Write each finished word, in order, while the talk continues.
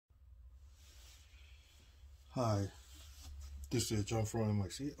Hi, this is John from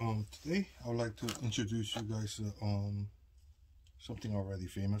MIC. Today I would like to introduce you guys to something already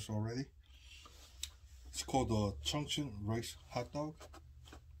famous already. It's called the Chungchun Rice hot dog.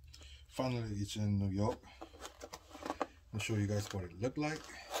 Finally, it's in New York. I'll show you guys what it looked like.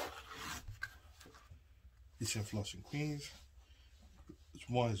 It's in Flushing, Queens.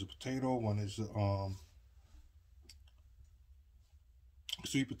 One is a potato, one is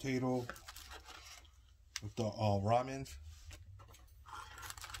sweet potato with the ramen.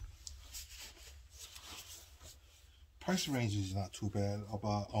 Price range is not too bad,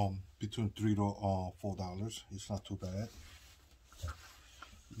 about between $3 to $4. It's not too bad.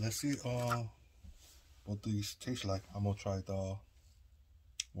 Let's see what these taste like. I'm gonna try the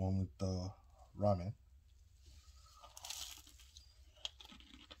one with the ramen.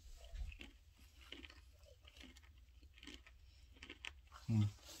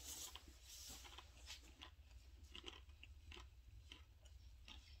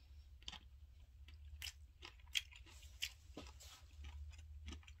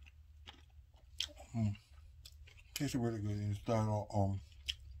 Tastes really good. Instead of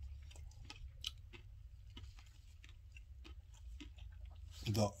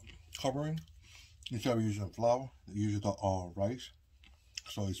the covering, instead of using flour, they use the rice,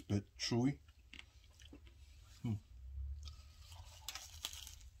 so it's a bit chewy.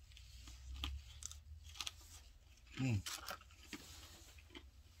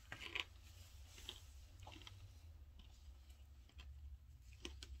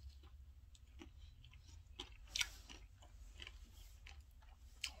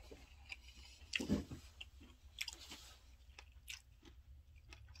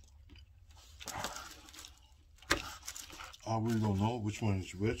 I really don't know which one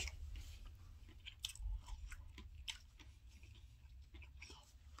is which.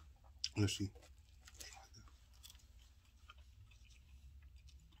 Let's see.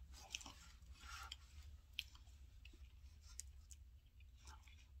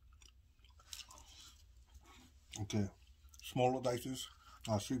 Okay, smaller dices,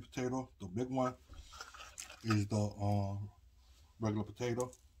 sweet potato. The big one is the regular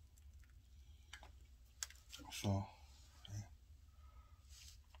potato. So,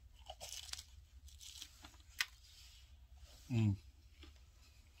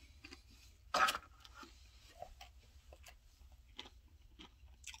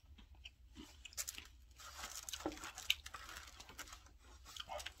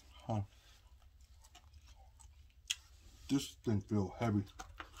 this thing feels heavy.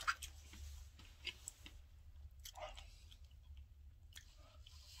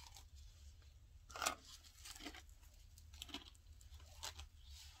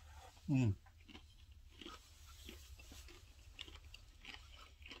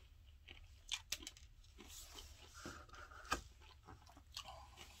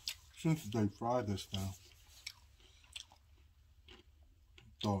 Since they fried this now,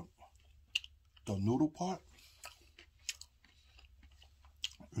 the noodle part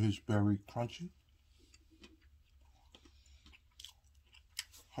is very crunchy.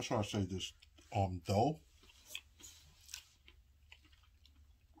 How should I say this? Dough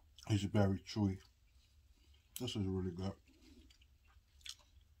is very chewy. This is really good.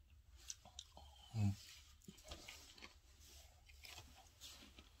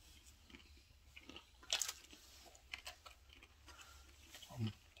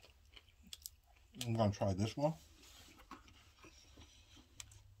 I'm gonna try this one.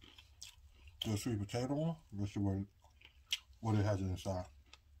 The sweet potato one. Let's see what it has inside.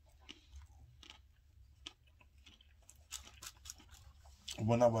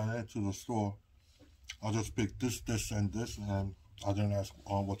 When I went into the store, I just picked this, and this, and I didn't ask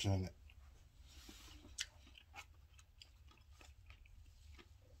what's in it.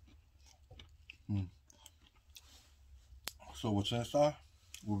 So what's inside?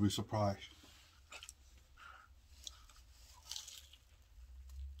 We'll be surprised.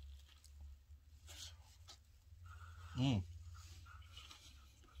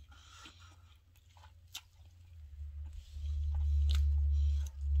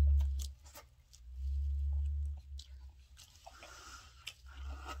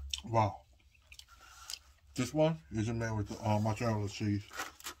 Wow. This one is made with the mozzarella cheese.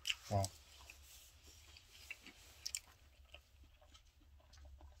 Wow.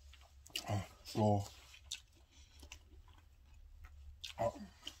 So,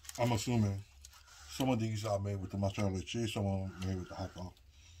 I'm assuming some of these are made with the mozzarella cheese, some are made with the hot dog.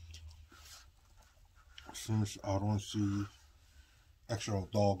 Since I don't see extra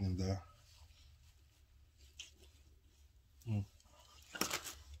dog in there.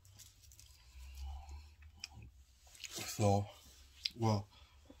 So, well,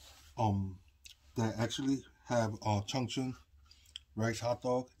 they actually have Chungchun Rice hot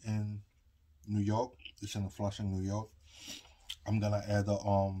dog in New York. It's in Flushing, New York. I'm gonna add the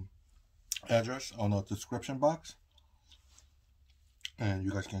address on the description box, and you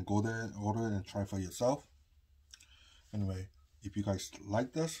guys can go there and order it and try for yourself. Anyway, if you guys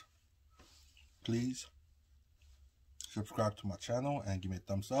like this, please subscribe to my channel and give me a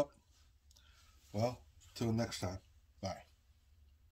thumbs up. Well, till next time, bye.